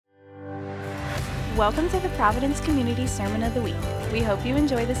Welcome to the Providence Community Sermon of the Week. We hope you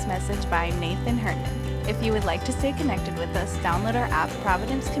enjoy this message by Nathan Herndon. If you would like to stay connected with us, download our app,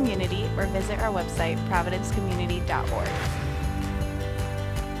 Providence Community, or visit our website, providencecommunity.org.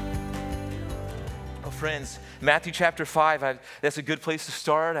 Friends, Matthew chapter 5, that's a good place to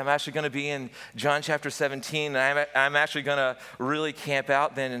start. I'm actually going to be in John chapter 17, and I'm actually going to really camp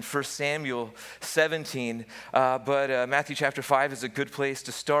out then in 1 Samuel 17. But Matthew chapter 5 is a good place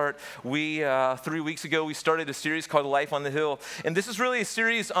to start. 3 weeks ago, we started a series called Life on the Hill. And this is really a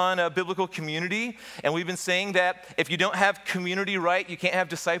series on biblical community. And we've been saying that if you don't have community right, you can't have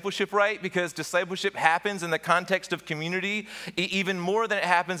discipleship right, because discipleship happens in the context of community, even more than it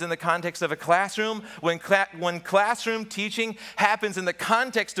happens in the context of a classroom. When classroom teaching happens in the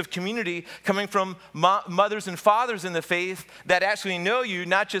context of community, coming from mothers and fathers in the faith that actually know you,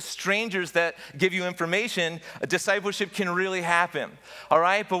 not just strangers that give you information, discipleship can really happen. All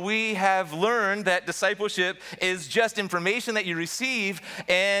right? But we have learned that discipleship is just information that you receive,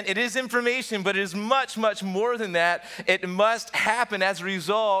 and it is information, but it is much, much more than that. It must happen as a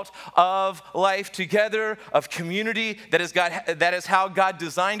result of life together, of community. That is how God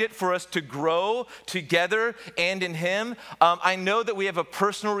designed it for us to grow together and in Him. I know that we have a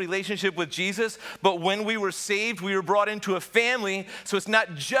personal relationship with Jesus, but when we were saved, we were brought into a family. So it's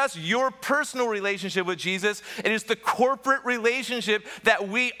not just your personal relationship with Jesus, it is the corporate relationship that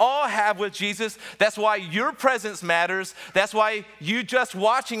we all have with Jesus. That's why your presence matters. That's why you just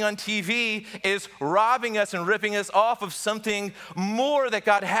watching on TV is robbing us and ripping us off of something more that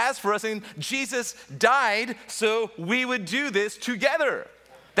God has for us. And Jesus died so we would do this together.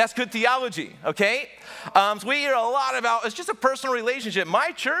 That's good theology, okay? So we hear a lot about, it's just a personal relationship.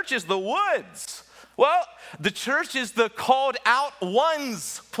 My church is the woods. Well, the church is the called out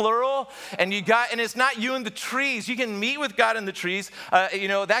ones, plural, and it's not you in the trees. You can meet with God in the trees.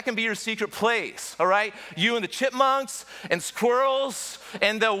 That can be your secret place, all right? You and the chipmunks and squirrels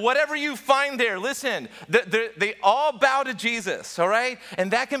and whatever you find there. Listen, they all bow to Jesus, all right?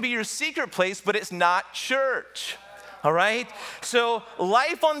 And that can be your secret place, but it's not church. All right? So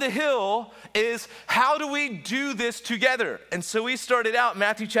life on the hill is, how do we do this together? And so we started out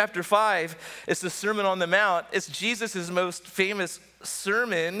Matthew chapter 5. It's the Sermon on the Mount. It's Jesus' most famous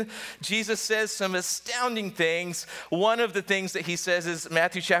sermon. Jesus says some astounding things. One of the things that he says is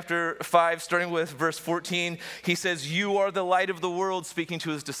Matthew chapter 5, starting with verse 14. He says, "You are the light of the world," speaking to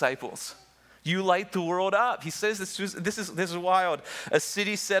his disciples. You light the world up. He says this is wild. "A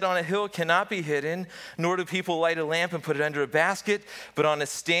city set on a hill cannot be hidden, nor do people light a lamp and put it under a basket, but on a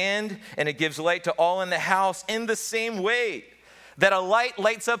stand, and it gives light to all in the house. In the same way that a light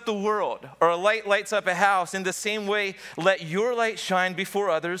lights up the world, or a light lights up a house, in the same way, let your light shine before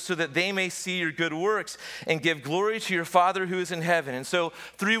others, so that they may see your good works and give glory to your Father who is in heaven." And so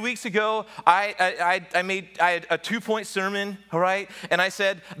 3 weeks ago, I had a 2-point sermon, all right? And I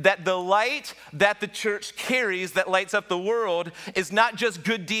said that the light that the church carries that lights up the world is not just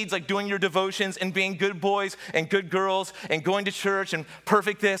good deeds like doing your devotions and being good boys and good girls and going to church and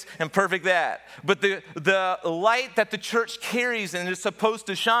perfect this and perfect that. But the light that the church carries and is supposed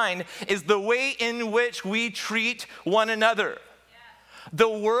to shine is the way in which we treat one another. The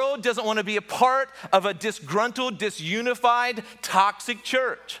world doesn't want to be a part of a disgruntled, disunified, toxic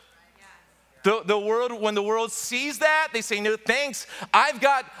church. The world, when the world sees that, they say, "No, thanks.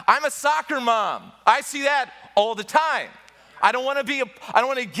 I'm a soccer mom. I see that all the time. I don't want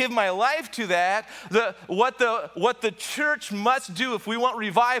to give my life to that." What the church must do if we want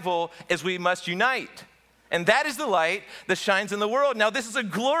revival is we must unite. And that is the light that shines in the world. Now, this is a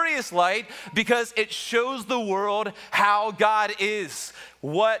glorious light because it shows the world how God is,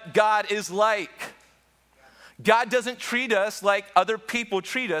 what God is like. God doesn't treat us like other people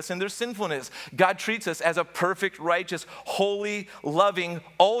treat us in their sinfulness. God treats us as a perfect, righteous, holy, loving,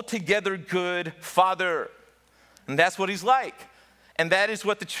 altogether good Father. And that's what He's like. And that is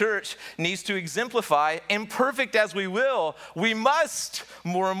what the church needs to exemplify. Imperfect as we will, we must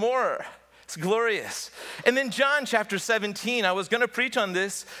more and more. It's glorious. And then John chapter 17, I was going to preach on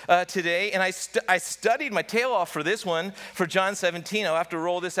this today, and I studied my tail off for this one, for John 17. I'll have to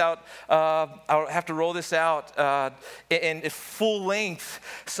roll this out. In full length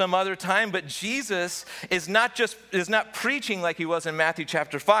some other time. But Jesus is not preaching like He was in Matthew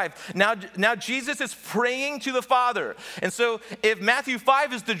chapter 5. Now Jesus is praying to the Father. And so if Matthew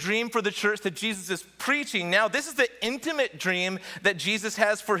 5 is the dream for the church that Jesus is preaching, now this is the intimate dream that Jesus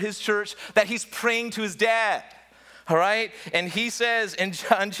has for His church, that He's praying to His dad. All right? And he says in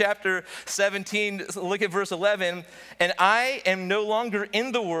John chapter 17, look at verse 11, and I am no longer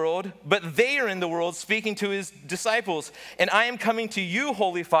in the world, but they are in the world, speaking to his disciples. And I am coming to you,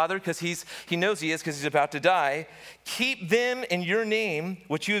 Holy Father, because he knows he is, because he's about to die. Keep them in your name,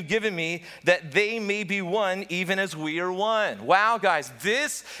 which you have given me, that they may be one, even as we are one. Wow, guys,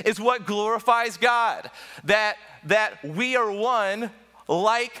 this is what glorifies God, that we are one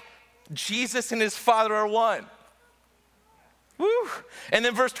like Jesus and his Father are one. Woo. And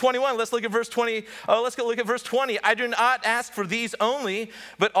then verse 21, let's look at verse 20. Let's look at verse 20. I do not ask for these only,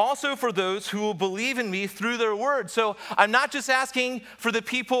 but also for those who will believe in me through their word. So I'm not just asking for the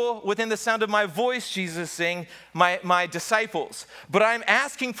people within the sound of my voice, Jesus is saying, my disciples, but I'm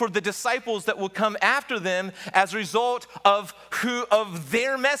asking for the disciples that will come after them as a result of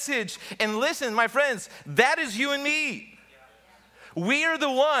their message. And listen, my friends, that is you and me. We are the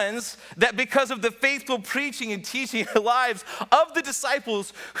ones that, because of the faithful preaching and teaching lives of the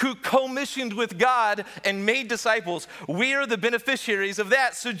disciples who commissioned with God and made disciples, we are the beneficiaries of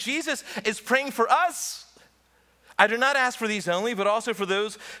that. So Jesus is praying for us. I do not ask for these only, but also for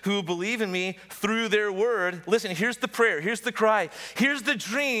those who believe in me through their word. Listen, here's the prayer, here's the cry, here's the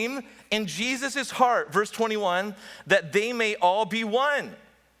dream in Jesus' heart. Verse 21, that they may all be one.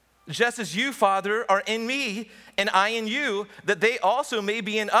 Just as you, Father, are in me and I in you, that they also may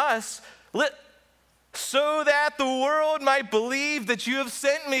be in us, so that the world might believe that you have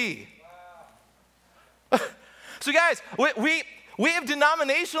sent me. Wow. So guys, we have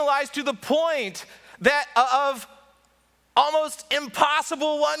denominationalized to the point that of almost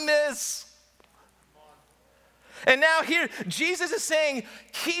impossible oneness. And now here, Jesus is saying,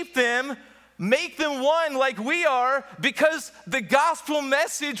 keep them, make them one like we are, because the gospel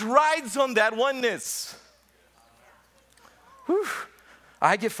message rides on that oneness. Whew.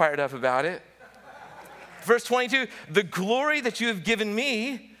 I get fired up about it. Verse 22, the glory that you have given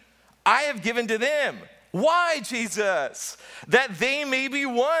me, I have given to them. Why, Jesus? That they may be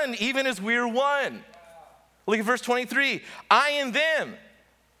one, even as we are one. Look at verse 23, I and them,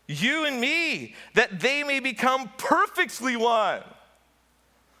 you and me, that they may become perfectly one.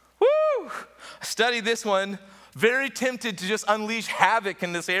 Woo! I studied this one, very tempted to just unleash havoc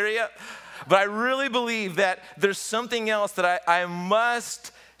in this area, but I really believe that there's something else that I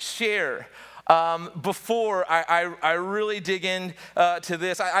must share before I really dig in to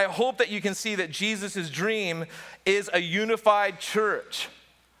this. I hope that you can see that Jesus' dream is a unified church,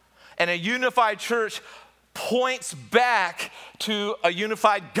 and a unified church points back to a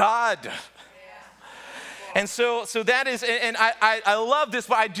unified God. And so that is, and I love this,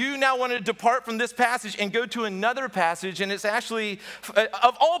 but I do now want to depart from this passage and go to another passage, and it's actually,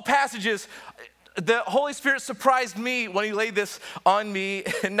 of all passages, the Holy Spirit surprised me when he laid this on me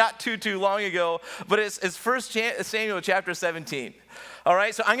not too long ago, but it's 1 Samuel chapter 17. All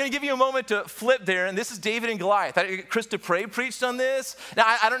right, so I'm going to give you a moment to flip there, and this is David and Goliath. Chris Dupre preached on this.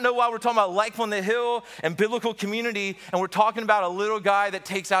 Now, I don't know why we're talking about Life on the Hill and biblical community, and we're talking about a little guy that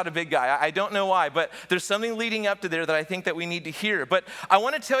takes out a big guy. I don't know why, but there's something leading up to there that I think that we need to hear. But I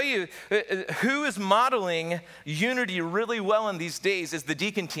want to tell you who is modeling unity really well in these days is the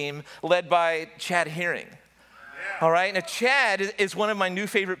deacon team led by Chad Herring. All right, now Chad is one of my new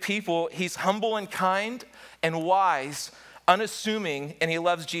favorite people. He's humble and kind and wise, unassuming, and he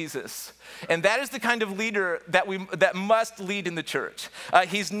loves Jesus. And that is the kind of leader that must lead in the church.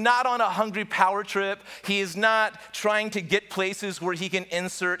 He's not on a hungry power trip. He is not trying to get places where he can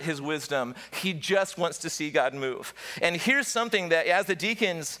insert his wisdom. He just wants to see God move. And here's something that, as the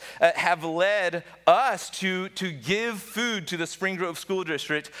deacons have led us to give food to the Spring Grove School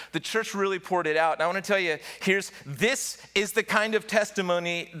District, the church really poured it out. And I want to tell you, this is the kind of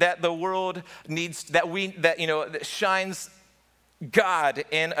testimony that the world needs, that shines God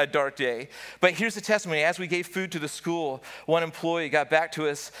in a dark day. But here's the testimony. As we gave food to the school, one employee got back to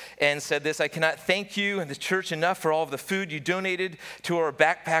us and said this: I cannot thank you and the church enough for all of the food you donated to our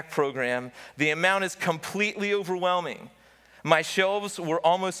backpack program. The amount is completely overwhelming. My shelves were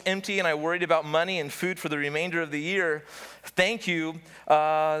almost empty, and I worried about money and food for the remainder of the year. Thank you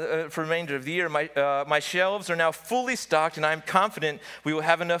for the remainder of the year. My shelves are now fully stocked, and I'm confident we will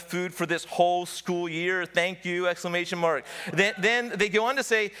have enough food for this whole school year. Thank you! ! Then they go on to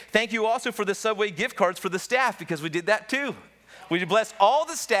say, thank you also for the Subway gift cards for the staff, because we did that too. We blessed all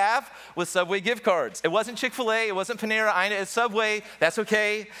the staff with Subway gift cards. It wasn't Chick-fil-A, it wasn't Panera, it's Subway, that's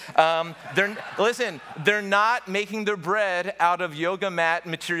okay. They're not making their bread out of yoga mat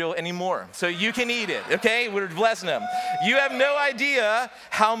material anymore, so you can eat it, okay? We're blessing them. You have no idea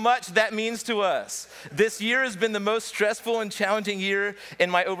how much that means to us. This year has been the most stressful and challenging year in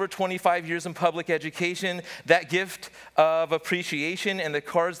my over 25 years in public education. That gift of appreciation and the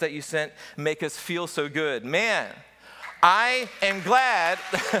cards that you sent make us feel so good. Man, I am glad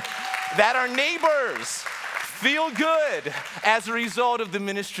that our neighbors feel good as a result of the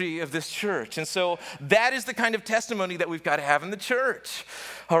ministry of this church. And so that is the kind of testimony that we've got to have in the church.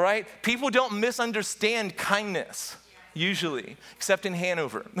 All right? People don't misunderstand kindness. Usually, except in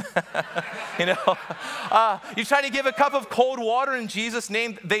Hanover. You try to give a cup of cold water in Jesus'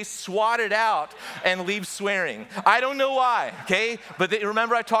 name, they swat it out and leave swearing. I don't know why, okay? But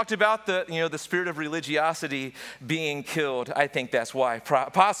remember I talked about the spirit of religiosity being killed. I think that's why,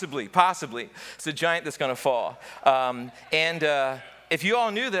 possibly. It's a giant that's going to fall. If you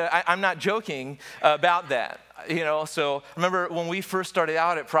all knew that, I'm not joking about that. So remember when we first started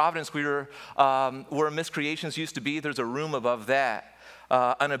out at Providence, we were where Miss Creations used to be. There's a room above that.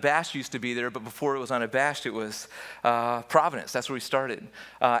 Unabashed used to be there, but before it was Unabashed, it was Providence. That's where we started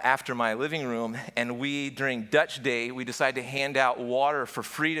after my living room. And during Dutch Day, we decided to hand out water for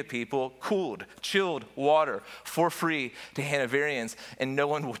free to people, cooled, chilled water for free to Hanoverians, and no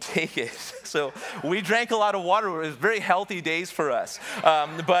one will take it. So we drank a lot of water. It was very healthy days for us.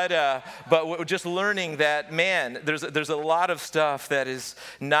 But we're just learning that, man, there's a lot of stuff that is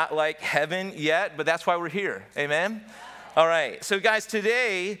not like heaven yet, but that's why we're here. Amen? All right, so guys,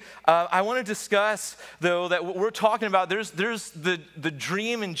 today I want to discuss, though, that what we're talking about, there's the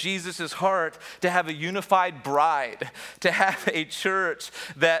dream in Jesus' heart to have a unified bride, to have a church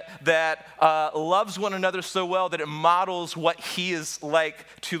that loves one another so well that it models what he is like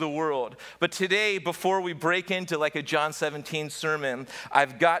to the world. But today, before we break into like a John 17 sermon,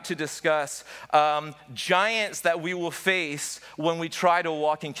 I've got to discuss giants that we will face when we try to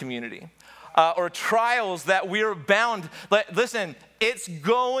walk in community. Or trials that we are bound. Listen, it's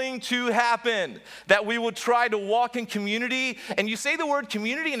going to happen that we will try to walk in community. And you say the word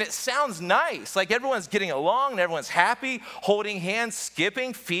community and it sounds nice. Like everyone's getting along and everyone's happy, holding hands,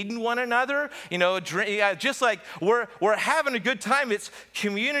 skipping, feeding one another. Just like we're having a good time. It's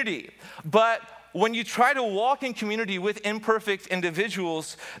community. But when you try to walk in community with imperfect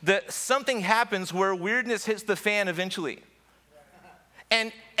individuals, something happens where weirdness hits the fan eventually.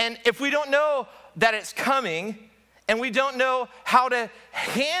 And if we don't know that it's coming, and we don't know how to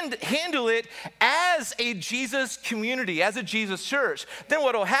handle it as a Jesus community, as a Jesus church, then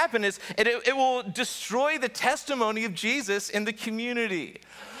what will happen is it will destroy the testimony of Jesus in the community.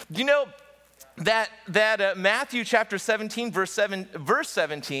 You know, that Matthew chapter 17, verse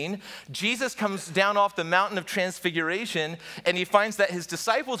 17, Jesus comes down off the mountain of transfiguration, and he finds that his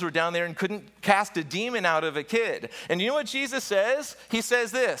disciples were down there and couldn't cast a demon out of a kid. And you know what Jesus says? He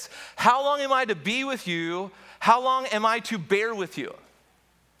says this: how long am I to be with you? How long am I to bear with you?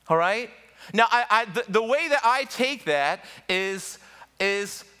 All right? Now, the way that I take that is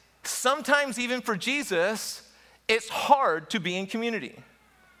sometimes even for Jesus, it's hard to be in community.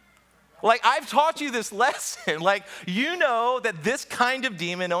 Like, I've taught you this lesson. Like, you know that this kind of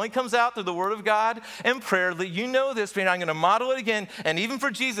demon only comes out through the word of God and prayer. You know this, but I'm going to model it again. And even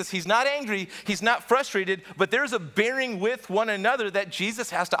for Jesus, he's not angry, he's not frustrated, but there's a bearing with one another that Jesus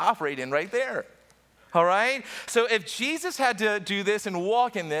has to operate in right there. All right? So if Jesus had to do this and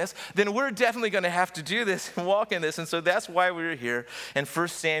walk in this, then we're definitely going to have to do this and walk in this. And so that's why we're here in 1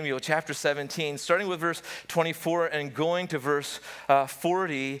 Samuel chapter 17, starting with verse 24 and going to verse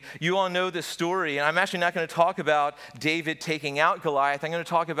 40. You all know this story, and I'm actually not going to talk about David taking out Goliath. I'm going to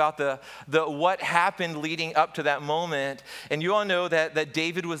talk about the what happened leading up to that moment. And you all know that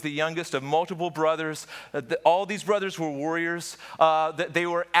David was the youngest of multiple brothers. All these brothers were warriors. That they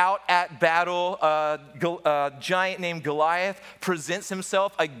were out at battle. A giant named Goliath presents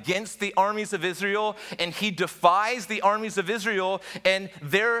himself against the armies of Israel, and he defies the armies of Israel, and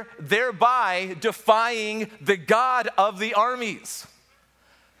thereby defying the God of the armies.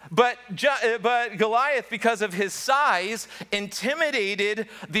 But Goliath, because of his size, intimidated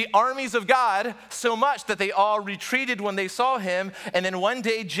the armies of God so much that they all retreated when they saw him. And then one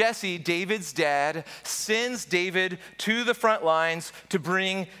day, Jesse, David's dad, sends David to the front lines to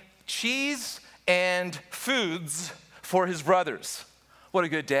bring cheese and foods for his brothers. What a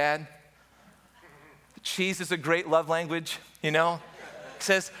good dad. Cheese is a great love language, you know. He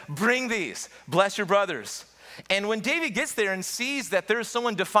says, bring these, bless your brothers. And when David gets there and sees that there's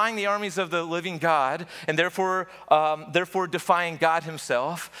someone defying the armies of the living God, and therefore defying God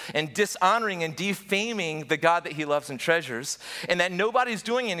himself, and dishonoring and defaming the God that he loves and treasures, and that nobody's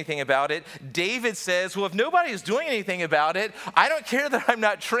doing anything about it, David says, well, if nobody is doing anything about it, I don't care that I'm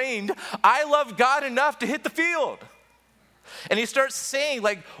not trained. I love God enough to hit the field. And he starts saying,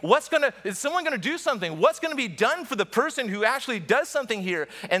 like, is someone going to do something? What's going to be done for the person who actually does something here?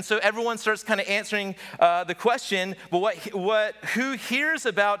 And so everyone starts kind of answering the question, but who hears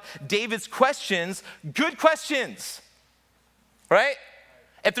about David's questions? Good questions, right?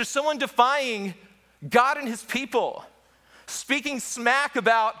 If there's someone defying God and his people, speaking smack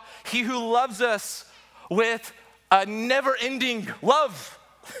about he who loves us with a never-ending love,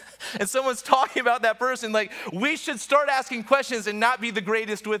 and someone's talking about that person, like, we should start asking questions and not be the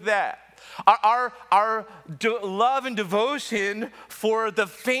greatest with that. Our love and devotion for the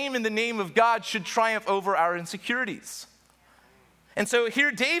fame in the name of God should triumph over our insecurities. And so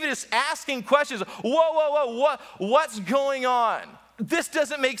here David is asking questions. Whoa, what's going on? This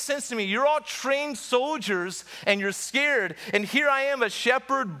doesn't make sense to me. You're all trained soldiers and you're scared. And here I am, a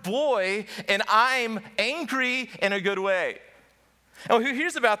shepherd boy, and I'm angry in a good way. And who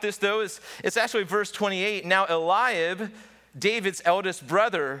hears about this, though, is it's actually verse 28. Now Eliab, David's eldest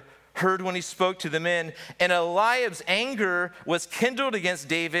brother, heard when he spoke to the men, and Eliab's anger was kindled against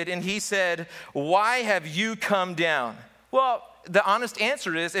David, and he said, why have you come down? Well, the honest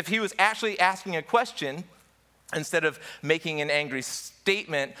answer is, if he was actually asking a question instead of making an angry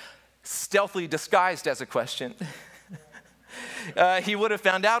statement stealthily disguised as a question, he would have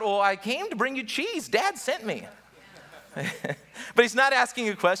found out, I came to bring you cheese. Dad sent me. But he's not asking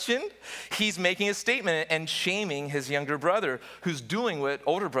a question. He's making a statement and shaming his younger brother, who's doing what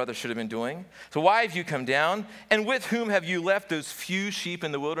older brother should have been doing. So why have you come down? And with whom have you left those few sheep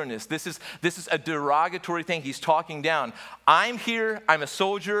in the wilderness? This is a derogatory thing. He's talking down. I'm here. I'm a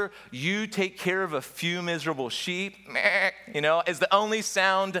soldier. You take care of a few miserable sheep. Is the only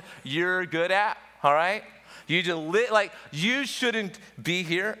sound you're good at. All right? You shouldn't be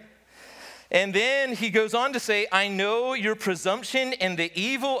here. And then he goes on to say, I know your presumption and the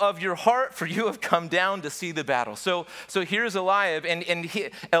evil of your heart, for you have come down to see the battle. So here's Eliab, and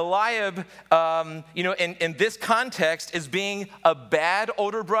Eliab, in this context is being a bad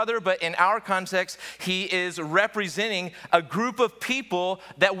older brother, but in our context, he is representing a group of people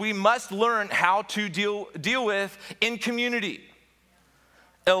that we must learn how to deal with in community.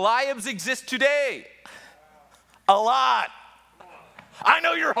 Eliabs exist today. A lot. I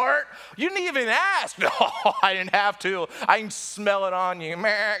know your heart. You didn't even ask. No, I didn't have to. I can smell it on you.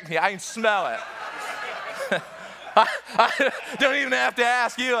 I can smell it. I don't even have to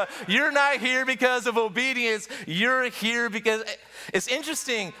ask you. You're not here because of obedience. You're here because it's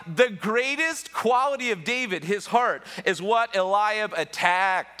interesting. The greatest quality of David, his heart, is what Eliab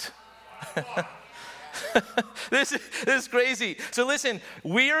attacked. This is crazy. So listen,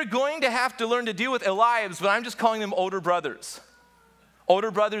 we are going to have to learn to deal with Eliabs, but I'm just calling them older brothers.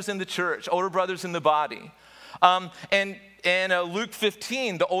 Older brothers in the church, older brothers in the body. And Luke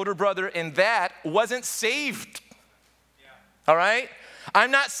 15, the older brother in that wasn't saved. Yeah. All right?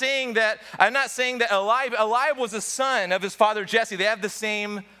 I'm not saying that Eliab was a son of his father Jesse. They have the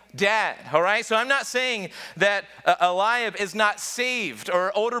same dad, all right? So I'm not saying that Eliab is not saved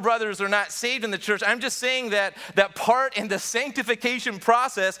or older brothers are not saved in the church. I'm just saying that part in the sanctification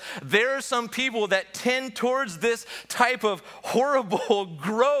process, there are some people that tend towards this type of horrible,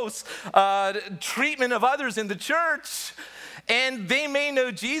 gross treatment of others in the church. And they may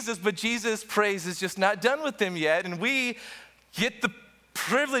know Jesus, but Jesus' praise is just not done with them yet. And we get the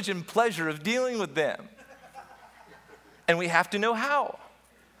privilege and pleasure of dealing with them. And we have to know how.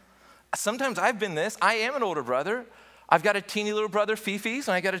 Sometimes I've been this. I am an older brother. I've got a teeny little brother, Fifi's,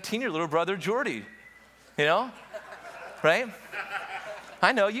 and I got a teeny little brother, Jordy. Right?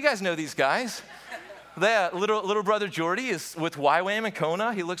 I know, you guys know these guys. The little brother Jordy is with YWAM in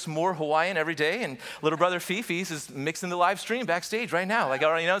Kona. He looks more Hawaiian every day, and little brother Fifi's is mixing the live stream backstage right now. Like,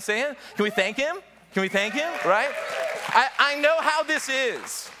 all right, you know what I'm saying? Can we thank him? Right? I know how this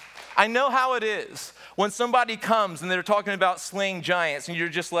is. I know how it is. When somebody comes and they're talking about slaying giants and you're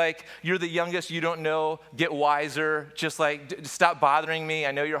just like, you're the youngest, you don't know, get wiser, just like, stop bothering me,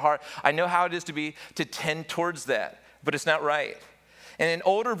 I know your heart. I know how it is to tend towards that, but it's not right. And an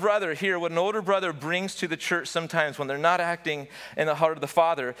older brother here, what an older brother brings to the church sometimes when they're not acting in the heart of the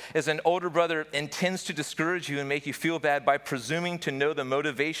Father, is an older brother intends to discourage you and make you feel bad by presuming to know the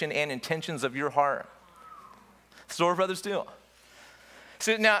motivation and intentions of your heart. That's what older brothers do.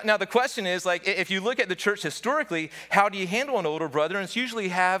 So now the question is, like, if you look at the church historically, how do you handle an older brother? And it's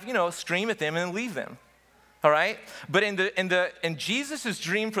usually scream at them and leave them. all right? But in Jesus'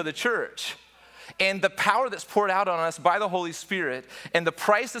 dream for the church, and the power that's poured out on us by the Holy Spirit, and the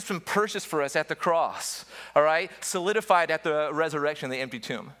price that's been purchased for us at the cross, all right, solidified at the resurrection, the empty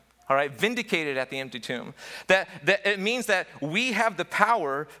tomb, all right, vindicated at the empty tomb, that it means that we have the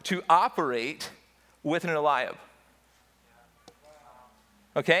power to operate with an Eliab.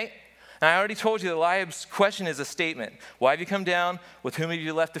 Okay? And I already told you that Eliab's question is a statement. Why have you come down? With whom have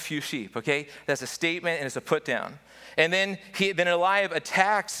you left a few sheep? Okay? That's a statement and it's a put down. And then Eliab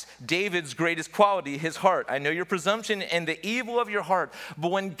attacks David's greatest quality, his heart. I know your presumption and the evil of your heart.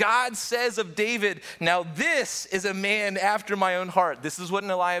 But when God says of David, now this is a man after my own heart, this is what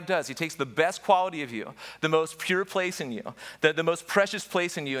an Eliab does. He takes the best quality of you, the most pure place in you, the most precious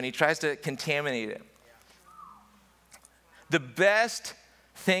place in you, and he tries to contaminate it. The best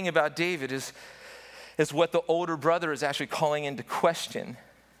thing about David is what the older brother is actually calling into question.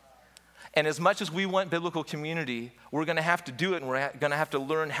 And as much as we want biblical community, we're going to have to do it, and we're going to have to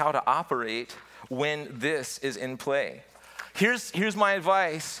learn how to operate when this is in play. Here's my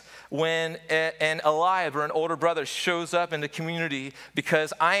advice when an Eliab or an older brother shows up in the community,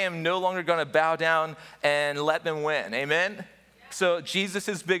 because I am no longer going to bow down and let them win. Amen? So Jesus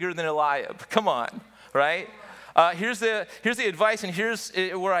is bigger than Eliab. Come on, right? Here's the advice, and here's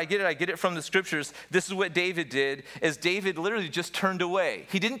where I get it. I get it from the scriptures. This is what David did, is David literally just turned away.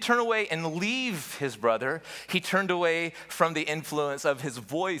 He didn't turn away and leave his brother. He turned away from the influence of his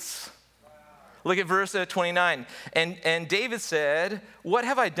voice. Look at verse 29. And David said, what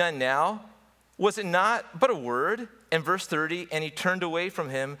have I done now? Was it not but a word? And verse 30, and he turned away from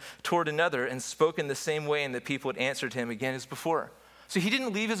him toward another and spoke in the same way, and the people had answered him again as before. So he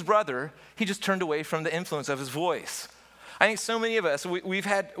didn't leave his brother, he just turned away from the influence of his voice. I think so many of us, we've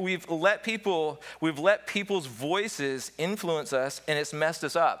let people's voices influence us, and it's messed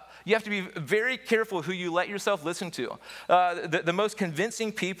us up. You have to be very careful who you let yourself listen to. The most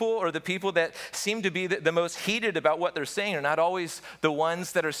convincing people, or the people that seem to be the most heated about what they're saying, are not always the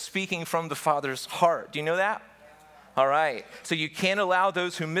ones that are speaking from the Father's heart. Do you know that? All right. So you can't allow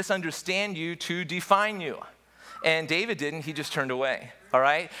those who misunderstand you to define you. And David didn't, he just turned away, all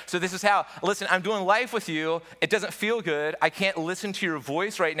right? So this is how, listen, I'm doing life with you. It doesn't feel good. I can't listen to your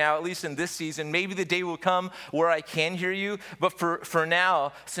voice right now, at least in this season. Maybe the day will come where I can hear you. But for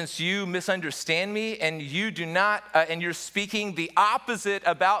now, since you misunderstand me and you do not, and you're speaking the opposite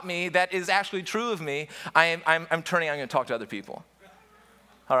about me that is actually true of me, I'm going to talk to other people,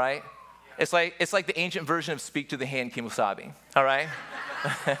 all right? It's like the ancient version of speak to the hand kemosabe, all right?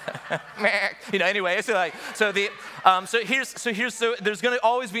 Anyway, it's like, so there's going to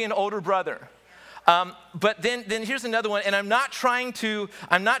always be an older brother. But then here's another one, and I'm not trying to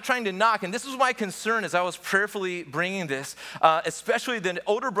knock, and this was my concern as I was prayerfully bringing this, especially the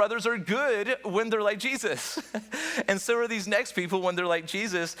older brothers are good when they're like Jesus. And so are these next people when they're like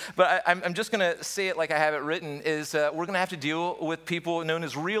Jesus. But I'm just going to say it like I have it written, is we're going to have to deal with people known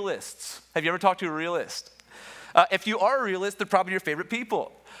as realists. Have you ever talked to a realist? If you are a realist, they're probably your favorite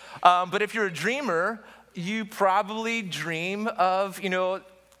people. But if you're a dreamer, you probably dream of,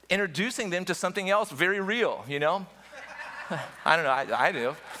 introducing them to something else very real, I don't know, I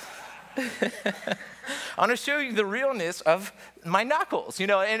do. I want to show you the realness of my knuckles,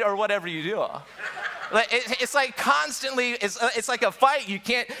 or whatever you do. It's like constantly, it's like a fight. You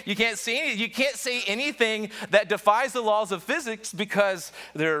can't say anything that defies the laws of physics because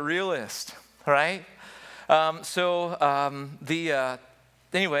they're a realist, all right?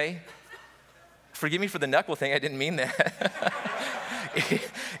 Anyway, forgive me for the knuckle thing. I didn't mean that.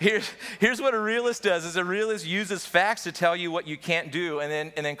 Here's what a realist does: is a realist uses facts to tell you what you can't do,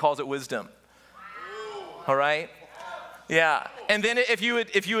 and then calls it wisdom. All right. Yeah, and then if you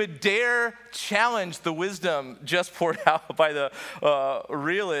would dare challenge the wisdom just poured out by the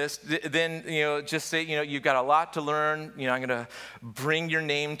realist, then just say you've got a lot to learn. I'm going to bring your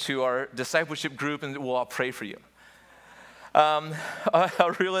name to our discipleship group, and we'll all pray for you.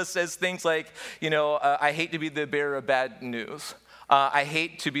 A realist says things like, I hate to be the bearer of bad news. I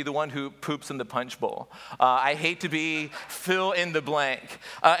hate to be the one who poops in the punch bowl. I hate to be fill in the blank.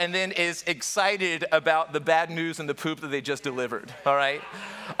 And then is excited about the bad news and the poop that they just delivered, all right?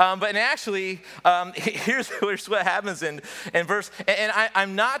 But actually, here's what happens in verse, and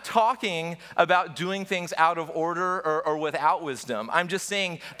I'm not talking about doing things out of order or without wisdom. I'm just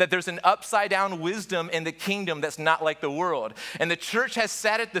saying that there's an upside down wisdom in the kingdom that's not like the world. And the church has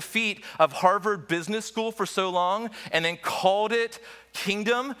sat at the feet of Harvard Business School for so long and then called it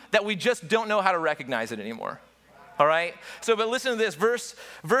kingdom that we just don't know how to recognize it anymore. All right? So, but listen to this. Verse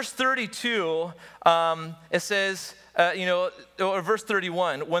 32, it says, or verse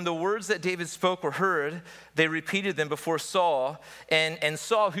 31, when the words that David spoke were heard, they repeated them before Saul, and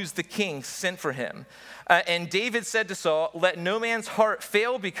Saul, who's the king, sent for him. And David said to Saul, let no man's heart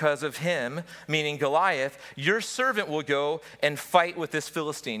fail because of him, meaning Goliath. Your servant will go and fight with this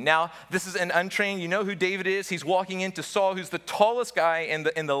Philistine. Now, this is an untrained, you know who David is? He's walking into Saul, who's the tallest guy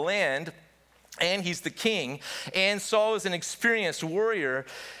in the land, and he's the king. And Saul is an experienced warrior.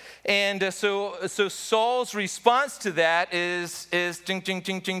 And so Saul's response to that is ching, ching,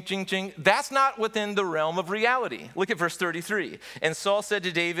 ching, ching, ching, ching. That's not within the realm of reality. Look at verse 33. And Saul said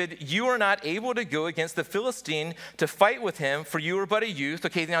to David, you are not able to go against the Philistine to fight with him, for you are but a youth.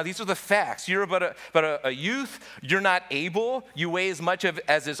 Okay, now these are the facts. You're but a youth. You're not able. You weigh as much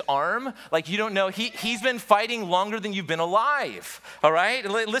as his arm. Like, you don't know. He's been fighting longer than you've been alive. All right?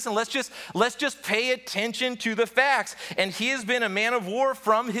 Listen, let's just pay attention to the facts. And he has been a man of war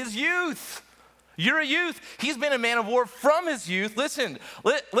from his youth. You're a youth. He's been a man of war from his youth. Listen,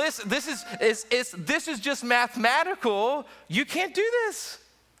 this is just mathematical. You can't do this.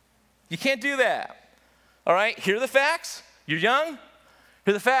 You can't do that. All right? Here are the facts. You're young.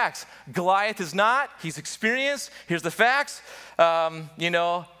 Here are the facts. Goliath is not. He's experienced. Here's the facts. Feeling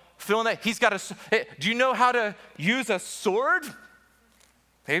that he's got do you know how to use a sword?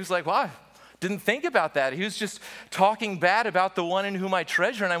 He was like, wow. Didn't think about that. He was just talking bad about the one in whom I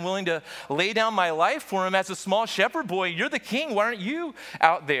treasure, and I'm willing to lay down my life for him as a small shepherd boy. You're the king. Why aren't you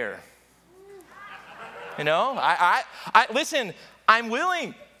out there? I listen, I'm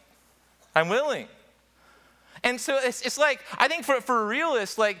willing. And so it's like, I think for a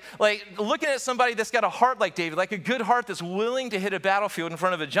realist, like looking at somebody that's got a heart like David, like a good heart that's willing to hit a battlefield in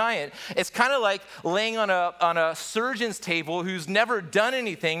front of a giant, it's kind of like laying on a surgeon's table who's never done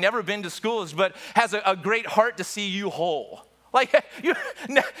anything, never been to schools, but has a great heart to see you whole. Like,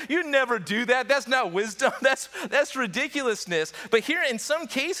 you never do that. That's not wisdom. That's ridiculousness. But here, in some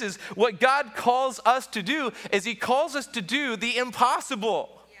cases, what God calls us to do is he calls us to do the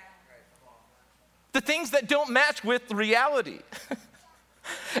impossible. The things that don't match with reality.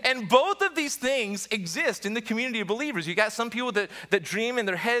 And both of these things exist in the community of believers. You got some people that dream in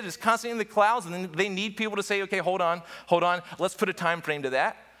their head is constantly in the clouds, and then they need people to say, okay, hold on, let's put a time frame to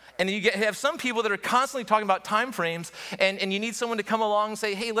that. And you have some people that are constantly talking about time frames, and you need someone to come along and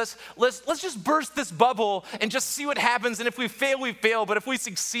say, hey, let's just burst this bubble and just see what happens. And if we fail, we fail. But if we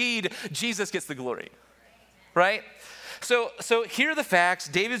succeed, Jesus gets the glory. Right? So here are the facts.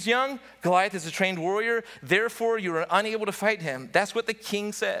 David's young. Goliath is a trained warrior. Therefore, you are unable to fight him. That's what the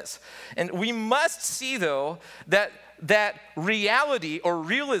king says. And we must see, though, that reality or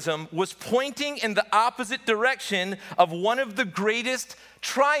realism was pointing in the opposite direction of one of the greatest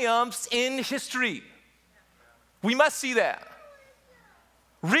triumphs in history. We must see that.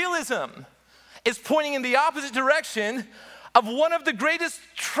 Realism is pointing in the opposite direction of one of the greatest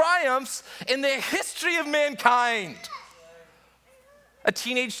triumphs in the history of mankind. A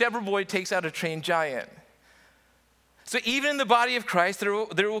teenage shepherd boy takes out a trained giant. So even in the body of Christ, there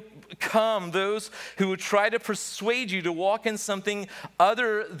will come those who will try to persuade you to walk in something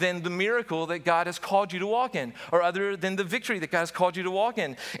other than the miracle that God has called you to walk in, or other than the victory that God has called you to walk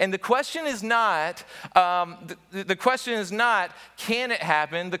in. And the question is not, can it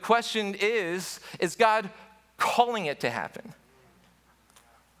happen? The question is God calling it to happen?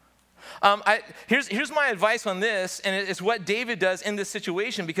 Here's my advice on this, and it's what David does in this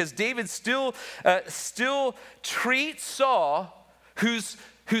situation, because David still treats Saul, who's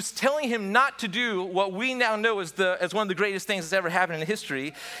telling him not to do what we now know as one of the greatest things that's ever happened in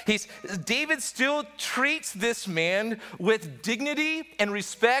history. David still treats this man with dignity and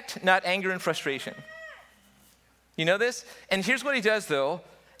respect, not anger and frustration. You know this? And here's what he does, though,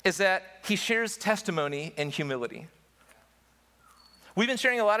 is that he shares testimony and humility. We've been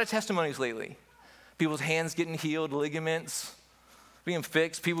sharing a lot of testimonies lately. People's hands getting healed, ligaments being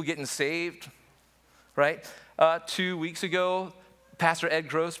fixed, people getting saved, right? 2 weeks ago, Pastor Ed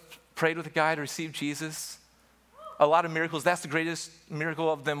Gross prayed with a guy to receive Jesus. A lot of miracles. That's the greatest miracle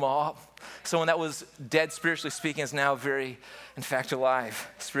of them all. Someone that was dead, spiritually speaking, is now very, in fact, alive,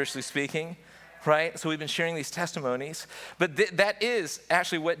 spiritually speaking, right? So we've been sharing these testimonies. But that is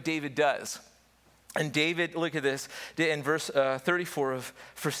actually what David does. And David, look at this, in verse 34 of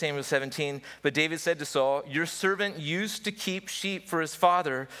 1 Samuel 17, but David said to Saul, your servant used to keep sheep for his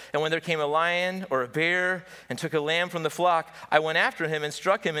father, and when there came a lion or a bear and took a lamb from the flock, I went after him and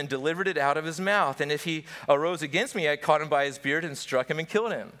struck him and delivered it out of his mouth. And if he arose against me, I caught him by his beard and struck him and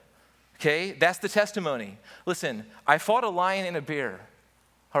killed him. Okay, that's the testimony. Listen, I fought a lion and a bear,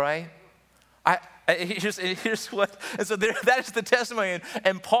 all right? Here's what, and so that is the testimony.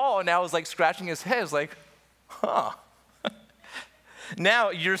 And Paul now is like scratching his head. Is like, huh. Now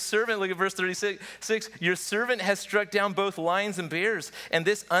your servant, look at verse 36, your servant has struck down both lions and bears, and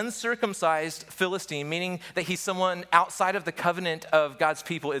this uncircumcised Philistine, meaning that he's someone outside of the covenant of God's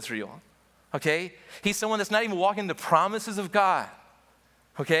people, Israel. Okay? He's someone that's not even walking the promises of God.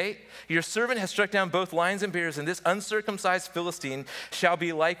 Okay? Your servant has struck down both lions and bears, and this uncircumcised Philistine shall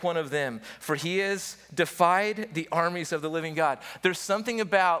be like one of them, for he has defied the armies of the living God. There's something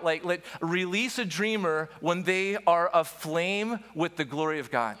about like release a dreamer when they are aflame with the glory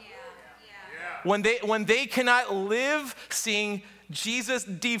of God. Yeah. When they cannot live seeing Jesus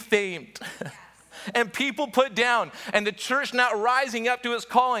defamed. And people put down, and the church not rising up to its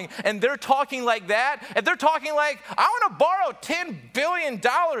calling, and they're talking like that, and they're talking like, I want to borrow $10 billion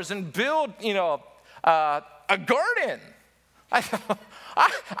and build, a garden.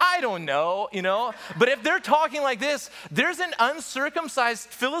 I don't know, But if they're talking like this, there's an uncircumcised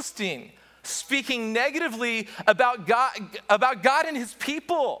Philistine speaking negatively about God and his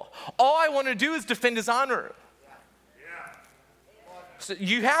people. All I want to do is defend his honor. So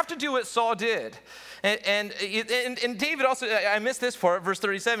you have to do what Saul did. And David also, I missed this part, verse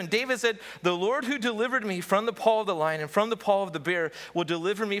 37. David said, the Lord who delivered me from the paw of the lion and from the paw of the bear will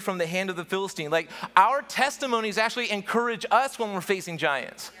deliver me from the hand of the Philistine. Like our testimonies actually encourage us when we're facing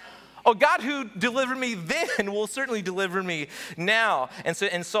giants. Oh, God who delivered me then will certainly deliver me now.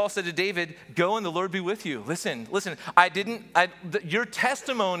 And Saul said to David, go and the Lord be with you. Listen, your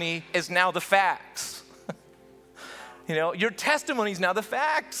testimony is now the facts. Your testimony is now the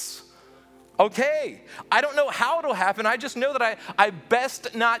facts. Okay, I don't know how it'll happen. I just know that I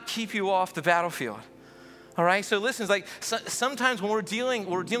best not keep you off the battlefield. All right, so listen, it's like sometimes when we're dealing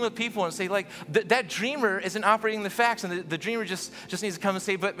with people and say like that dreamer isn't operating the facts, and the dreamer just needs to come and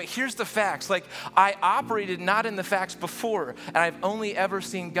say, but here's the facts. Like I operated not in the facts before, and I've only ever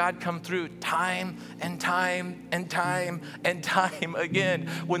seen God come through time and time and time and time again.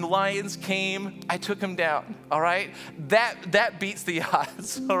 When lions came, I took them down. All right, that beats the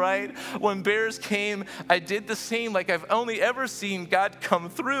odds. All right, when bears came, I did the same. Like I've only ever seen God come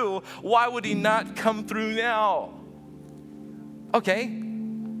through. Why would he not come through now? Okay,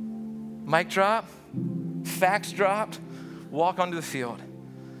 mic drop, facts dropped, walk onto the field.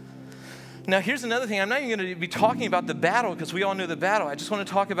 Now here's another thing. I'm not even going to be talking about the battle because we all know the battle. I just want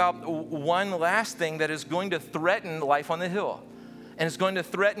to talk about one last thing that is going to threaten life on the hill. And it's going to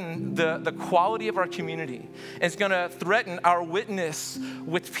threaten the quality of our community. And it's going to threaten our witness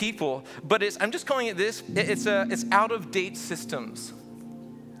with people. But I'm just calling it this. It's out-of-date systems.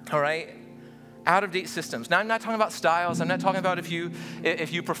 All right? Out-of-date systems. Now, I'm not talking about styles. I'm not talking about if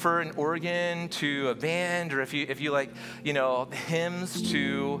you prefer an organ to a band, or if you like, hymns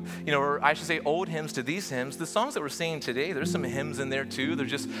to, or I should say old hymns to these hymns. The songs that we're singing today, there's some hymns in there too. They're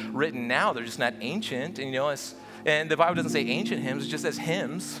just written now. They're just not ancient. And the Bible doesn't say ancient hymns. It just says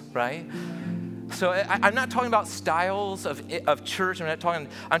hymns, right? So I'm not talking about styles of church. I'm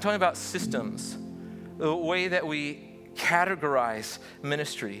talking about systems, the way that we categorize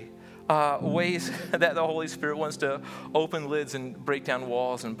ministry. Ways that the Holy Spirit wants to open lids and break down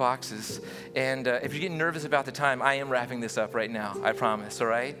walls and boxes. And if you're getting nervous about the time, I am wrapping this up right now, I promise, all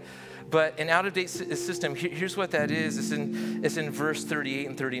right? But an out-of-date system, here's what that is. It's in verse 38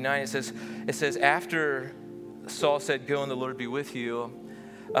 and 39. It says, after Saul said, go and the Lord be with you,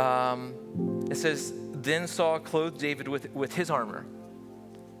 it says, then Saul clothed David with his armor,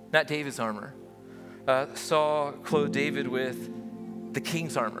 not David's armor. Saul clothed David with the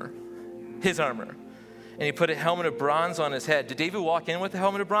king's armor. His armor. And he put a helmet of bronze on his head. Did David walk in with a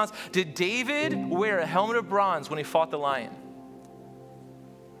helmet of bronze? Did David wear a helmet of bronze when he fought the lion?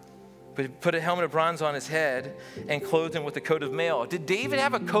 But he put a helmet of bronze on his head and clothed him with a coat of mail. Did David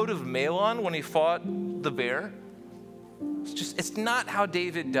have a coat of mail on when he fought the bear? It's not how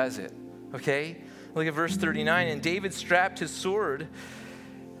David does it, okay? Look at verse 39. And David strapped his sword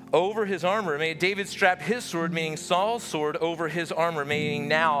over his armor. David strapped his sword, meaning Saul's sword, over his armor, meaning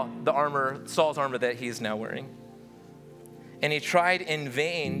now the armor, Saul's armor that he is now wearing. And he tried in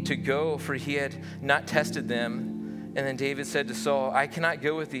vain to go, for he had not tested them. And then David said to Saul, I cannot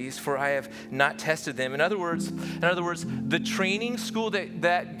go with these, for I have not tested them. In other words, the training school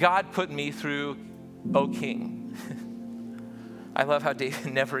that God put me through, O king. I love how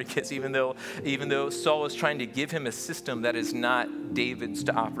David never gets, even though Saul is trying to give him a system that is not David's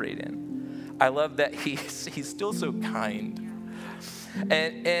to operate in. I love that he's still so kind.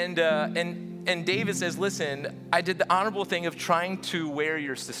 And And David says, listen, I did the honorable thing of trying to wear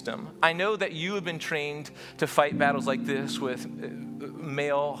your system. I know that you have been trained to fight battles like this with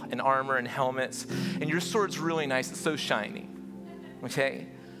mail and armor and helmets, and your sword's really nice, it's so shiny, okay?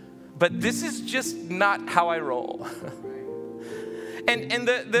 But this is just not how I roll. And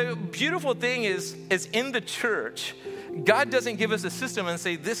the beautiful thing is in the church, God doesn't give us a system and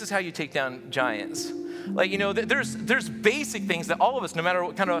say, this is how you take down giants. Like, there's basic things that all of us, no matter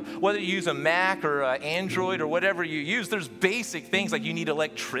what kind of, whether you use a Mac or Android or whatever you use, there's basic things like you need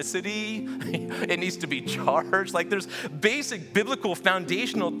electricity, it needs to be charged. Like there's basic biblical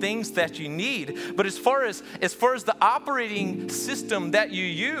foundational things that you need. But as far as the operating system that you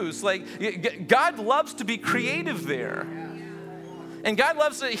use, like God loves to be creative there. And God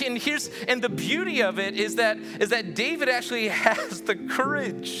loves it, and the beauty of it is that David actually has the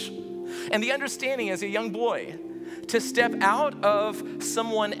courage and the understanding as a young boy to step out of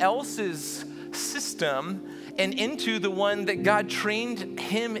someone else's system and into the one that God trained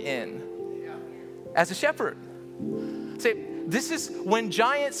him in as a shepherd. Say, this is when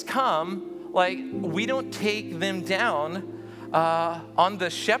giants come, like we don't take them down on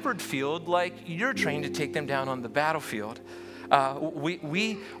the shepherd field like you're trained to take them down on the battlefield.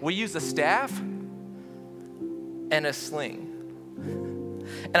 We use a staff and a sling.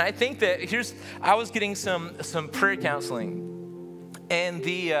 And I think that I was getting some prayer counseling, and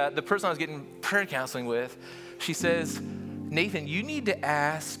the person I was getting prayer counseling with, she says, Nathan, you need to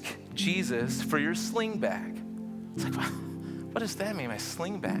ask Jesus for your sling back. It's like, what does that mean, my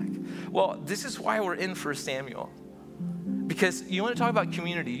sling back? Well, this is why we're in 1 Samuel. Because you want to talk about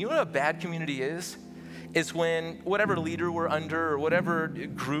community. You know what a bad community is? Is when whatever leader we're under or whatever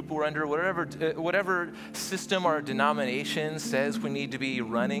group we're under, whatever system or denomination says we need to be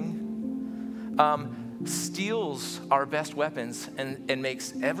running, steals our best weapons and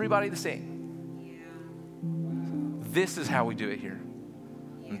makes everybody the same. This is how we do it here.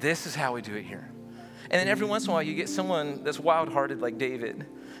 This is how we do it here. And then every once in a while you get someone that's wild-hearted like David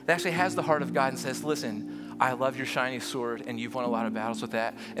that actually has the heart of God and says, listen, I love your shiny sword and you've won a lot of battles with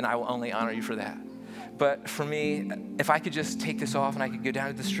that and I will only honor you for that. But for me, if I could just take this off and I could go down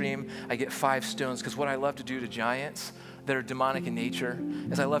to the stream, I get 5 stones. Because what I love to do to giants that are demonic in nature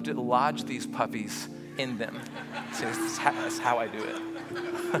is I love to lodge these puppies in them. So that's how I do it.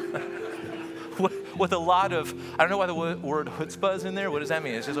 With a lot of, I don't know why the word chutzpah is in there. What does that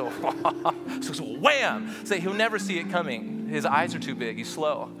mean? It's just a wham. Say he'll never see it coming. His eyes are too big. He's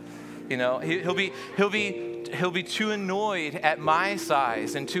slow. He'll be too annoyed at my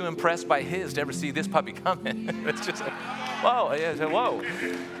size and too impressed by his to ever see this puppy coming. It's just like, whoa, yeah, whoa.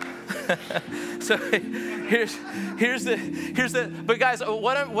 So here's the. But guys,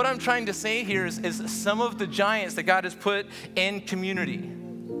 what I'm trying to say here is some of the giants that God has put in community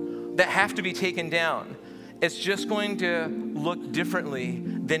that have to be taken down. It's just going to look differently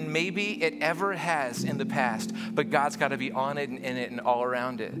than maybe it ever has in the past. But God's got to be on it and in it and all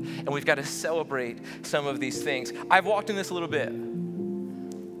around it. And we've got to celebrate some of these things. I've walked in this a little bit.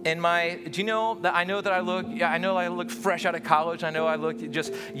 Do you know that I know that I look fresh out of college. I know I look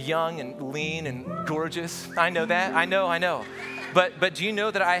just young and lean and gorgeous. I know that. I know. But do you know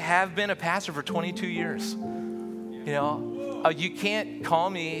that I have been a pastor for 22 years? You can't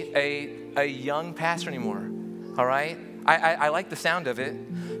call me a young pastor anymore, all right? I like the sound of it,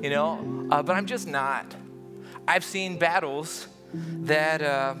 but I'm just not. I've seen battles that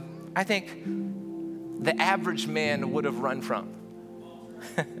I think the average man would have run from.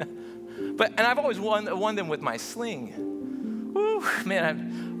 And I've always won them with my sling. Woo, man,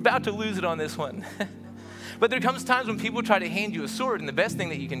 I'm about to lose it on this one. But there comes times when people try to hand you a sword, and the best thing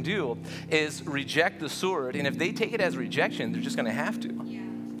that you can do is reject the sword. And if they take it as rejection, they're just going to have to.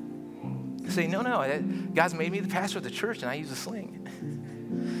 Say, no, God's made me the pastor of the church, and I use a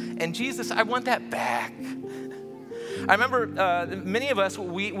sling. And Jesus, I want that back. I remember many of us,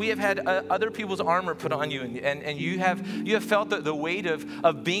 we have had other people's armor put on you, and you have felt the weight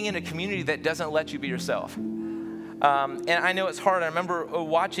of being in a community that doesn't let you be yourself. And I know it's hard. I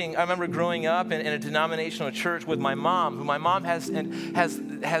remember growing up in a denominational church with my mom, who my mom has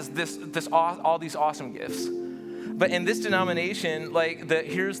all these awesome gifts. But in this denomination,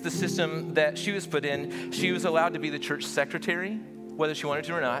 here's the system that she was put in. She was allowed to be the church secretary, whether she wanted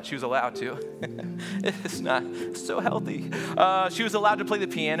to or not. She was allowed to. It's not so healthy. She was allowed to play the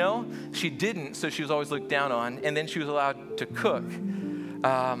piano. She didn't, so she was always looked down on. And then she was allowed to cook.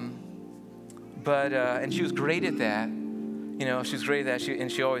 And she was great at that. She was great at that,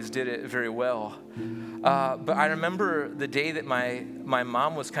 and she always did it very well. But I remember the day that my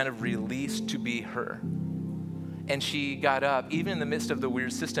mom was kind of released to be her. And she got up, even in the midst of the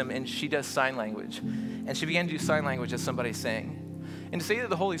weird system, and she does sign language. And she began to do sign language as somebody sang. And to say that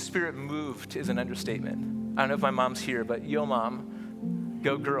the Holy Spirit moved is an understatement. I don't know if my mom's here, but yo, mom,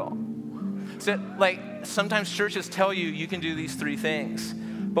 go girl. So, sometimes churches tell you you can do these three things,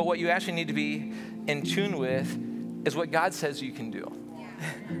 but what you actually need to be in tune with is what God says you can do.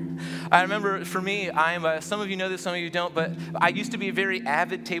 I remember for me, some of you know this, some of you don't, but I used to be a very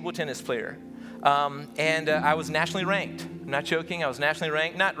avid table tennis player. And I was nationally ranked. I'm not joking, I was nationally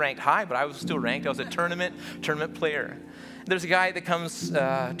ranked, not ranked high, but I was still ranked. I was a tournament player. There's a guy that comes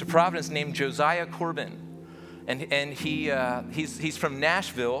to Providence named Josiah Corbin, and he's from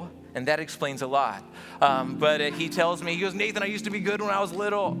Nashville, and that explains a lot. But he tells me, he goes, Nathan, I used to be good when I was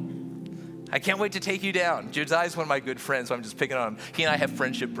little. I can't wait to take you down. Josiah's one of my good friends, so I'm just picking on him. He and I have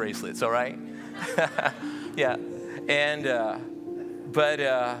friendship bracelets, all right? Yeah, and but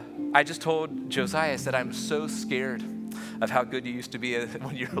I just told Josiah, I said, I'm so scared of how good you used to be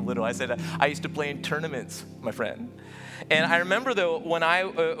when you were little. I said, I used to play in tournaments, my friend. And I remember, though, when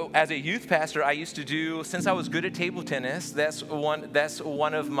as a youth pastor, I used to do, since I was good at table tennis, that's one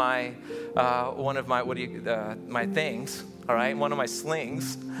of my my things, all right, one of my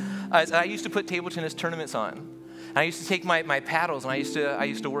slings. I used to put table tennis tournaments on. I used to take my paddles, and I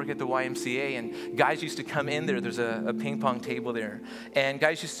used to work at the YMCA, and guys used to come in there. There's a ping pong table there, and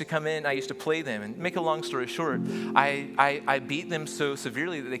guys used to come in. I used to play them, and make a long story short, I beat them so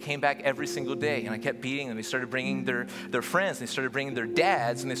severely that they came back every single day, and I kept beating them. They started bringing their friends, and they started bringing their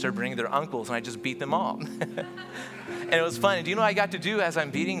dads, and they started bringing their uncles, and I just beat them all. And it was fun. And do you know what I got to do as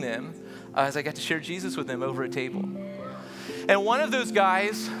I'm beating them? As I got to share Jesus with them over a table. And one of those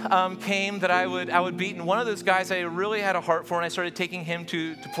guys came that I would beat, and one of those guys I really had a heart for, and I started taking him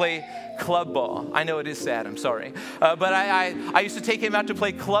to play club ball. I know it is sad, I'm sorry. But I used to take him out to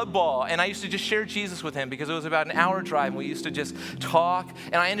play club ball, and I used to just share Jesus with him because it was about an hour drive, and we used to just talk,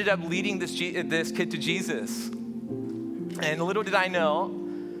 and I ended up leading this kid to Jesus. And little did I know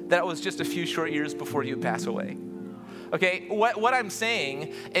that it was just a few short years before he would pass away. Okay, what I'm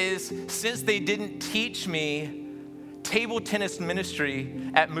saying is, since they didn't teach me table tennis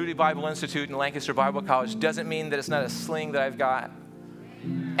ministry at Moody Bible Institute and Lancaster Bible College, doesn't mean that it's not a sling that I've got.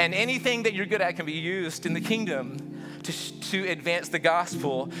 And anything that you're good at can be used in the kingdom to advance the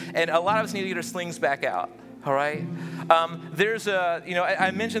gospel. And a lot of us need to get our slings back out. All right.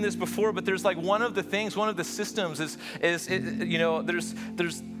 I mentioned this before, but there's one of the systems is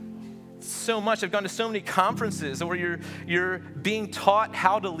there's so much. I've gone to so many conferences where you're being taught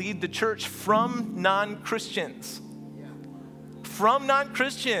how to lead the church from non-Christians. From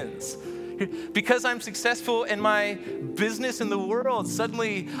non-Christians. Because I'm successful in my business in the world,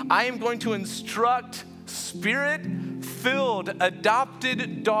 suddenly I am going to instruct Spirit-filled,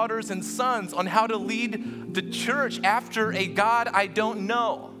 adopted daughters and sons on how to lead the church after a God I don't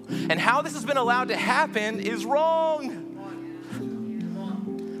know. And how this has been allowed to happen is wrong.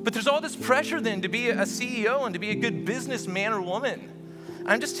 But there's all this pressure then to be a CEO and to be a good businessman or woman.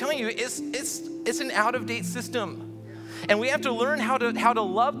 I'm just telling you, it's an out-of-date system. And we have to learn how to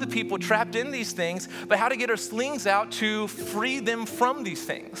love the people trapped in these things, but how to get our slings out to free them from these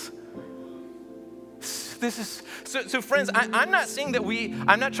things. This is so friends, I'm not saying that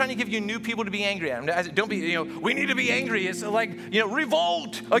I'm not trying to give you new people to be angry at. Don't be, we need to be angry. It's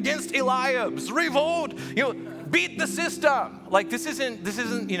revolt against Eliabs, revolt, beat the system. This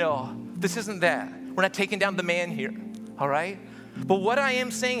isn't that. We're not taking down the man here, all right? But what I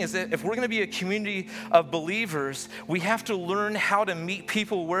am saying is that if we're going to be a community of believers, we have to learn how to meet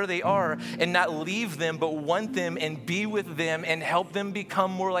people where they are and not leave them, but want them and be with them and help them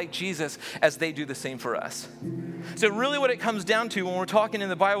become more like Jesus as they do the same for us. So really what it comes down to when we're talking in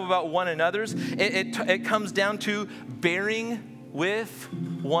the Bible about one another's, it comes down to bearing with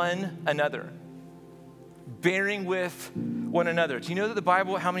one another. Bearing with one another. Do you know that the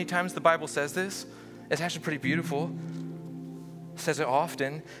Bible, how many times the Bible says this? It's actually pretty beautiful. Says it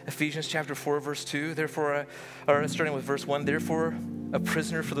often. Ephesians chapter 4, verse 2. Therefore, starting with verse 1, therefore, a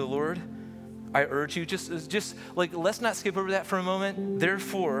prisoner for the Lord, I urge you, let's not skip over that for a moment.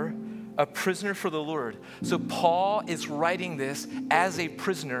 Therefore, a prisoner for the Lord. So Paul is writing this as a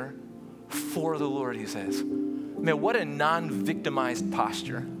prisoner for the Lord, he says. Man, what a non-victimized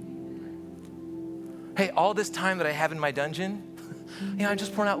posture. Hey, all this time that I have in my dungeon, I'm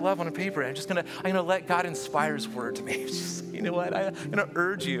just pouring out love on a paper. I'm gonna let God inspire His word to me. You know what? I'm gonna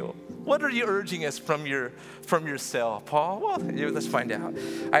urge you. What are you urging us from your cell, Paul? Well, let's find out.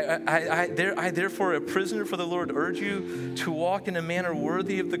 I therefore, a prisoner for the Lord, urge you to walk in a manner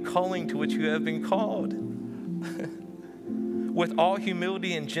worthy of the calling to which you have been called, with all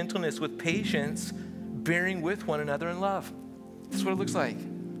humility and gentleness, with patience, bearing with one another in love. That's what it looks like.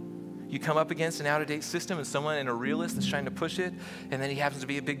 You come up against an out-of-date system and someone and a realist that's trying to push it, and then he happens to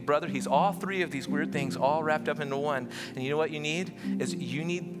be a big brother. He's all three of these weird things all wrapped up into one. And you know what you need? You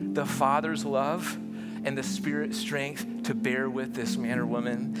need the Father's love and the Spirit's strength to bear with this man or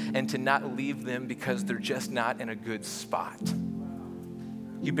woman and to not leave them because they're just not in a good spot.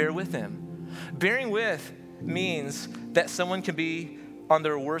 You bear with them. Bearing with means that someone can be on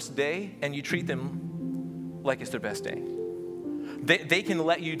their worst day and you treat them like it's their best day. They can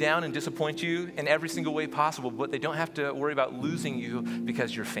let you down and disappoint you in every single way possible, but they don't have to worry about losing you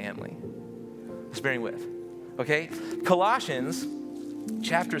because you're family. It's bearing with, okay? Colossians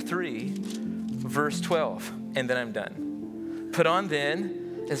chapter 3, verse 12, and then I'm done. Put on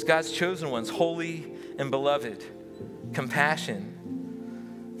then, as God's chosen ones, holy and beloved,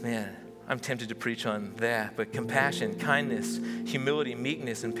 compassion. Man, I'm tempted to preach on that, but compassion, kindness, humility,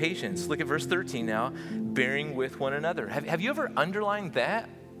 meekness, and patience. Look at verse 13 now, bearing with one another. Have you ever underlined that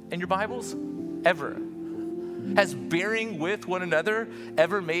in your Bibles? Ever? Has bearing with one another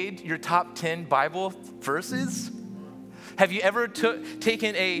ever made your top 10 Bible verses? Have you ever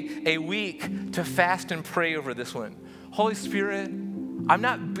taken a week to fast and pray over this one? Holy Spirit, I'm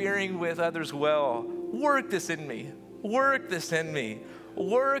not bearing with others well. Work this in me. Work this in me.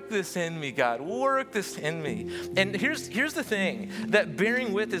 Work this in me, God. Work this in me. And here's the thing, that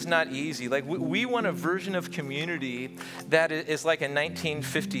bearing with is not easy. Like we want a version of community that is like a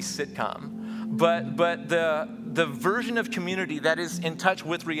 1950s sitcom. But the version of community that is in touch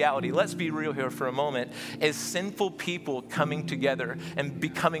with reality, let's be real here for a moment, is sinful people coming together and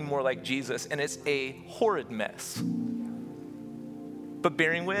becoming more like Jesus. And it's a horrid mess. But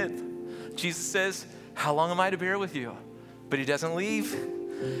bearing with. Jesus says, how long am I to bear with you? But he doesn't leave.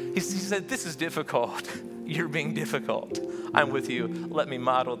 He said, this is difficult. You're being difficult. I'm with you. Let me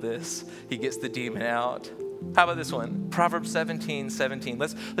model this. He gets the demon out. How about this one? Proverbs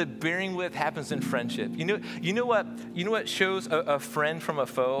 17:17. Bearing with happens in friendship. You know what shows a friend from a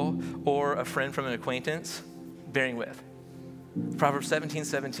foe or a friend from an acquaintance? Bearing with. Proverbs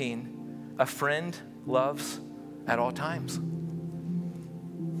 17:17. A friend loves at all times.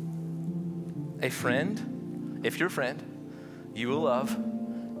 A friend, if you're a friend, you will love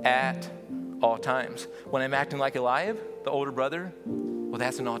at all times. When I'm acting like Eliab, the older brother, well,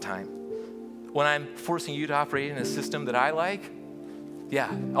 that's an all time. When I'm forcing you to operate in a system that I like,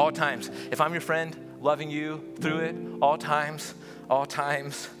 yeah, all times. If I'm your friend, loving you through it, all times, all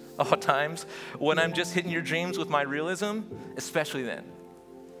times, all times. When I'm just hitting your dreams with my realism, especially then.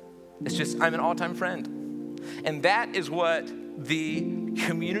 It's just, I'm an all-time friend. And that is what the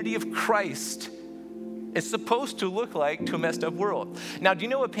community of Christ is supposed to look like to a messed up world. Now, do you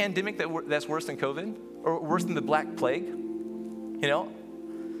know a pandemic that's worse than COVID? Or worse than the Black Plague? You know?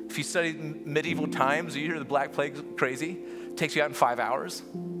 If you study medieval times, you hear the Black Plague's crazy. It takes you out in 5 hours.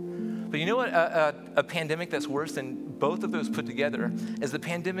 But you know what a pandemic that's worse than both of those put together is the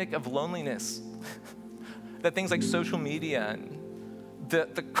pandemic of loneliness. That things like social media and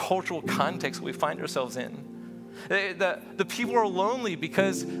the cultural context we find ourselves in. The people are lonely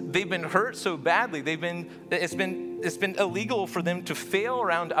because they've been hurt so badly. It's been illegal for them to fail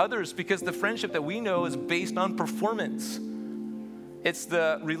around others because the friendship that we know is based on performance. It's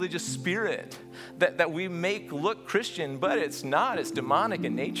the religious spirit that we make look Christian, but it's not. It's demonic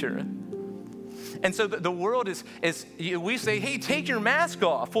in nature. And so the world is we say, hey, take your mask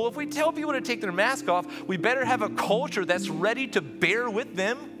off. Well, if we tell people to take their mask off, we better have a culture that's ready to bear with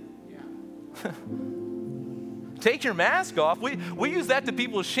them. Yeah. Take your mask off. We use that to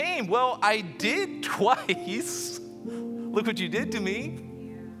people's shame. Well, I did twice. Look what you did to me.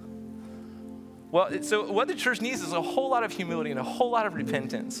 Well, so what the church needs is a whole lot of humility and a whole lot of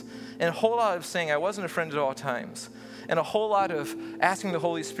repentance and a whole lot of saying, I wasn't a friend at all times, and a whole lot of asking the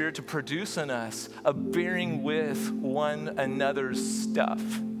Holy Spirit to produce in us a bearing with one another's stuff.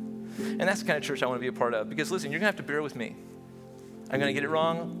 And that's the kind of church I want to be a part of. Because listen, you're going to have to bear with me. I'm going to get it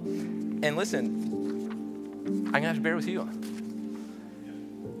wrong. And listen, I'm going to have to bear with you.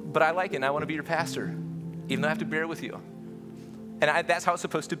 But I like it, and I want to be your pastor, even though I have to bear with you. And that's how it's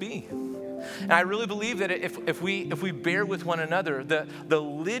supposed to be. And I really believe that if we bear with one another, the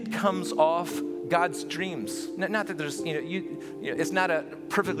lid comes off God's dreams. Not that there's, it's not a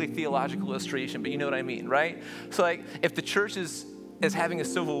perfectly theological illustration, but you know what I mean, right? So like, if the church is having a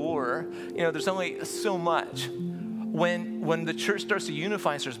civil war, there's only so much. When the church starts to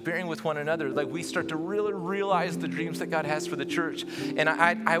unify and starts bearing with one another, like we start to really realize the dreams that God has for the church. And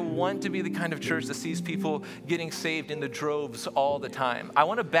I want to be the kind of church that sees people getting saved in the droves all the time. I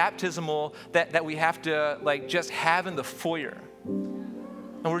want a baptismal that we have to just have in the foyer.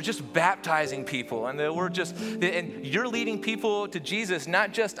 And we're just baptizing people, and you're leading people to Jesus,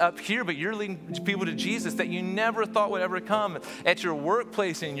 not just up here, but you're leading people to Jesus that you never thought would ever come at your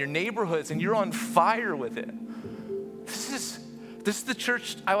workplace and in your neighborhoods, and you're on fire with it. This is the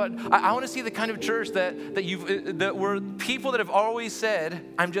church. I want to see the kind of church that where people that have always said,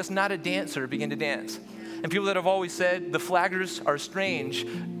 "I'm just not a dancer," begin to dance, and people that have always said, "The flaggers are strange,"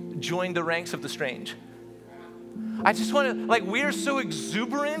 join the ranks of the strange. I just want to, we are so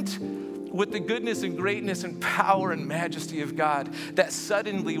exuberant with the goodness and greatness and power and majesty of God that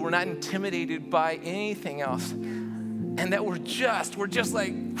suddenly we're not intimidated by anything else. And that we're just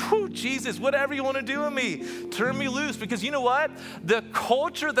like, whew, Jesus, whatever you want to do in me, turn me loose. Because you know what? The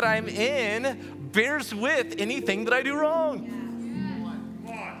culture that I'm in bears with anything that I do wrong.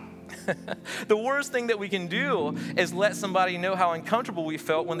 The worst thing that we can do is let somebody know how uncomfortable we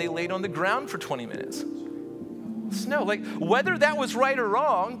felt when they laid on the ground for 20 minutes. No, whether that was right or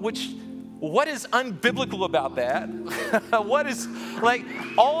wrong, what is unbiblical about that? What is,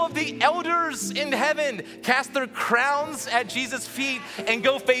 all of the elders in heaven cast their crowns at Jesus' feet and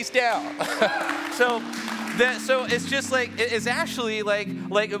go face down. So it's just it's actually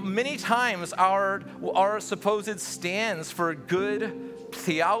many times our supposed stands for good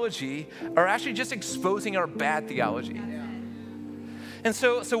theology are actually just exposing our bad theology. And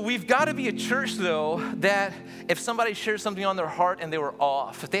so we've got to be a church, though, that if somebody shares something on their heart and they were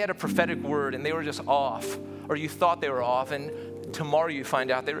off, if they had a prophetic word and they were just off, or you thought they were off, and tomorrow you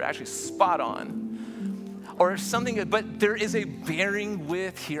find out they were actually spot on, or something, but there is a bearing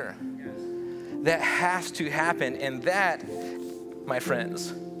with here that has to happen, and that, my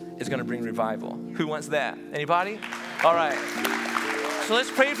friends, is going to bring revival. Who wants that? Anybody? All right. So let's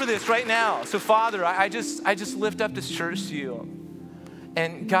pray for this right now. So Father, I just lift up this church to you.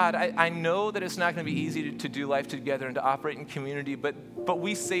 And God, I know that it's not going to be easy to do life together and to operate in community, but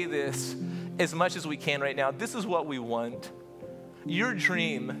we say this as much as we can right now. This is what we want. Your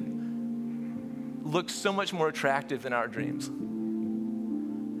dream looks so much more attractive than our dreams.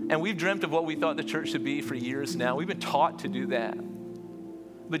 And we've dreamt of what we thought the church should be for years now. We've been taught to do that.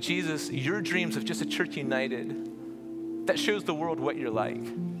 But Jesus, your dreams of just a church united that shows the world what you're like.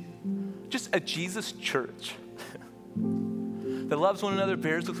 Just a Jesus church. That loves one another,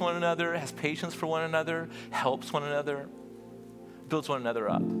 bears with one another, has patience for one another, helps one another, builds one another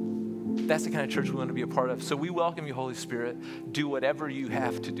up. That's the kind of church we want to be a part of. So we welcome you, Holy Spirit. Do whatever you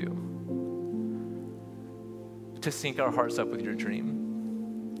have to do to sync our hearts up with your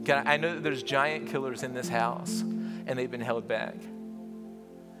dream. God, I know that there's giant killers in this house, and they've been held back.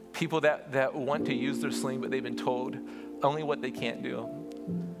 People that want to use their sling, but they've been told only what they can't do.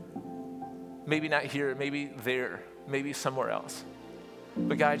 Maybe not here, maybe there. Maybe somewhere else.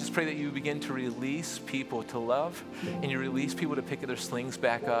 But God, I just pray that you begin to release people to love, and you release people to pick their slings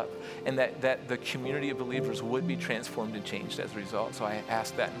back up, and that the community of believers would be transformed and changed as a result. So I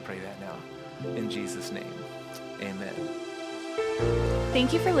ask that and pray that now. In Jesus' name, amen.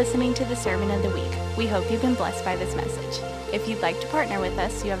 Thank you for listening to the Sermon of the Week. We hope you've been blessed by this message. If you'd like to partner with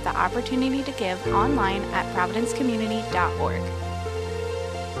us, you have the opportunity to give online at providencecommunity.org.